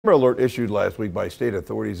Amber Alert issued last week by state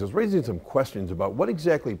authorities is raising some questions about what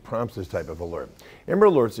exactly prompts this type of alert. Amber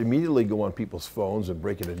Alerts immediately go on people's phones and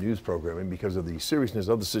break into news programming because of the seriousness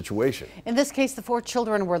of the situation. In this case, the 4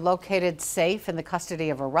 children were located safe in the custody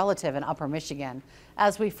of a relative in Upper Michigan.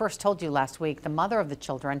 As we first told you last week, the mother of the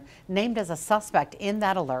children, named as a suspect in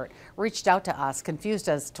that alert, reached out to us, confused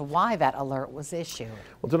as to why that alert was issued.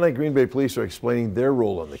 Well, tonight Green Bay police are explaining their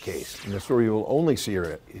role in the case. In the story you will only see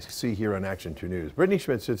here on Action 2 News. Brittany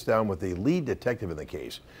Schmidt sits down with the lead detective in the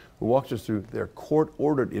case, who walks us through their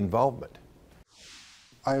court-ordered involvement.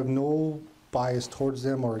 I have no bias towards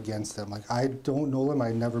them or against them. Like, I don't know them,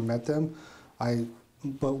 I never met them.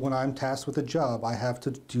 But when I'm tasked with a job, I have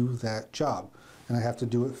to do that job. And I have to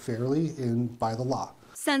do it fairly and by the law.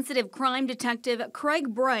 Sensitive crime detective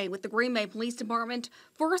Craig Bray with the Green Bay Police Department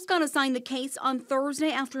first got assigned the case on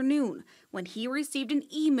Thursday afternoon when he received an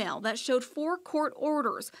email that showed 4 court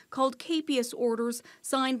orders called capias orders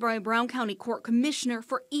signed by a Brown County Court Commissioner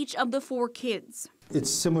for each of the 4 kids.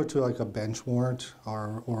 It's similar to like a bench warrant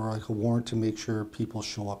or like a warrant to make sure people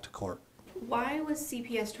show up to court. Why was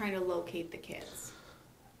CPS trying to locate the kids?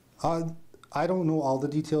 I don't know all the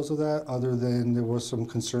details of that, other than there was some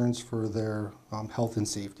concerns for their health and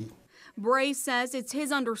safety. Bray says it's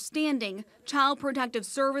his understanding Child Protective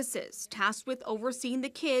Services, tasked with overseeing the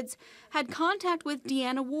kids, had contact with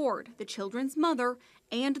Deanna Ward, the children's mother,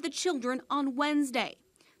 and the children on Wednesday.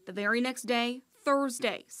 The very next day,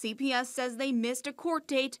 Thursday, CPS says they missed a court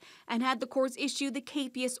date and had the courts issue the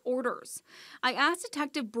capias orders. I asked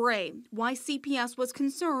Detective Bray why CPS was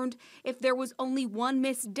concerned if there was only one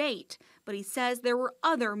missed date, but he says there were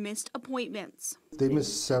other missed appointments. They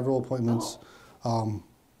missed several appointments,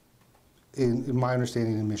 in my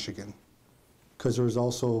understanding, in Michigan, because there was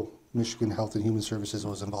also Michigan Health and Human Services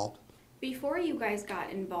was involved. Before you guys got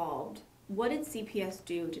involved, what did CPS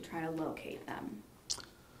do to try to locate them?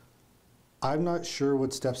 I'm not sure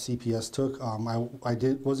what steps CPS took. I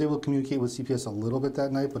was able to communicate with CPS a little bit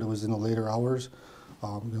that night, but it was in the later hours.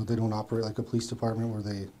 They don't operate like a police department where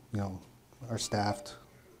they, are staffed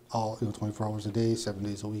all 24 hours a day, 7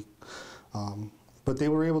 days a week. But they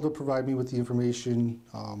were able to provide me with the information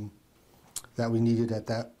that we needed at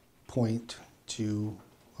that point to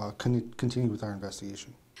continue with our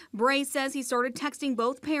investigation. Bray says he started texting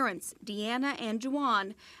both parents, Deanna and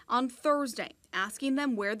Juwan, on Thursday, asking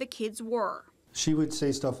them where the kids were. She would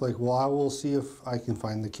say stuff like, well, I will see if I can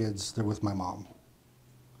find the kids. They're with my mom.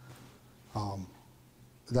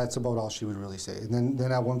 That's about all she would really say. And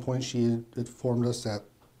then at one point she had informed us that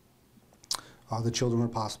the children were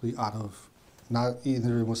possibly out of, not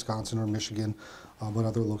either in Wisconsin or Michigan, but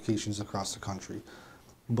other locations across the country.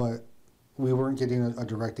 But we weren't getting a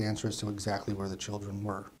direct answer as to exactly where the children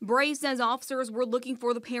were. Bray says officers were looking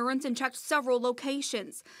for the parents and checked several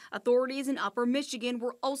locations. Authorities in Upper Michigan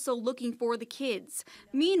were also looking for the kids.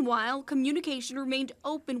 Meanwhile, communication remained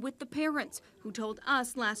open with the parents, who told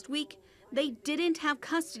us last week they didn't have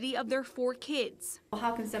custody of their 4 kids. Well,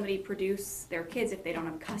 how can somebody produce their kids if they don't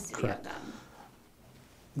have custody Correct. of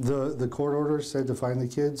them? The court order said to find the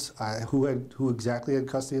kids. Who exactly had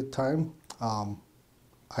custody at the time,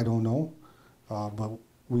 I don't know. But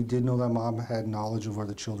we did know that mom had knowledge of where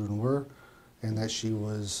the children were and that she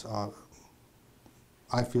was,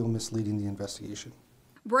 I feel, misleading the investigation.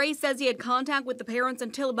 Bray says he had contact with the parents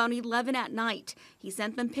until about 11 at night. He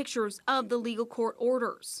sent them pictures of the legal court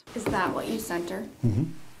orders. Is that what you sent her? Mm-hmm.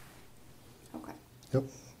 Okay. Yep.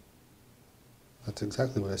 That's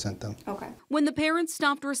exactly what I sent them. Okay. When the parents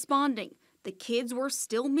stopped responding, the kids were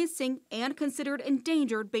still missing and considered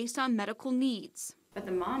endangered based on medical needs. But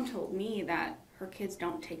the mom told me that her kids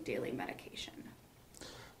don't take daily medication.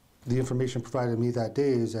 The information provided me that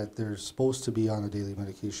day is that they're supposed to be on a daily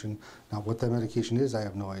medication. Now, what that medication is, I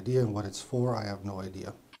have no idea, and what it's for, I have no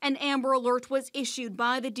idea. An Amber Alert was issued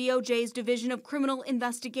by the DOJ's Division of Criminal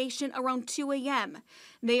Investigation around 2 a.m.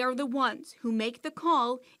 They are the ones who make the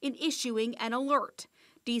call in issuing an alert.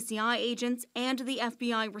 DCI agents and the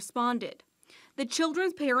FBI responded. The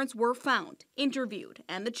children's parents were found, interviewed,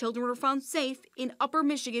 and the children were found safe in Upper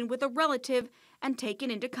Michigan with a relative and taken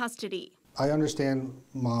into custody. I understand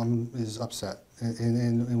mom is upset,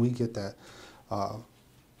 and we get that.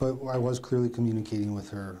 But I was clearly communicating with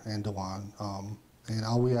her and Dewan, and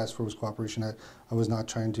all we asked for was cooperation. I was not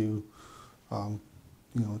trying to,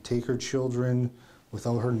 take her children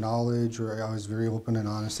without her knowledge, or I was very open and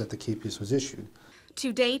honest that the capias was issued.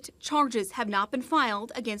 To date, charges have not been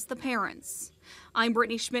filed against the parents. I'm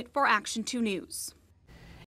Brittany Schmidt for Action 2 News.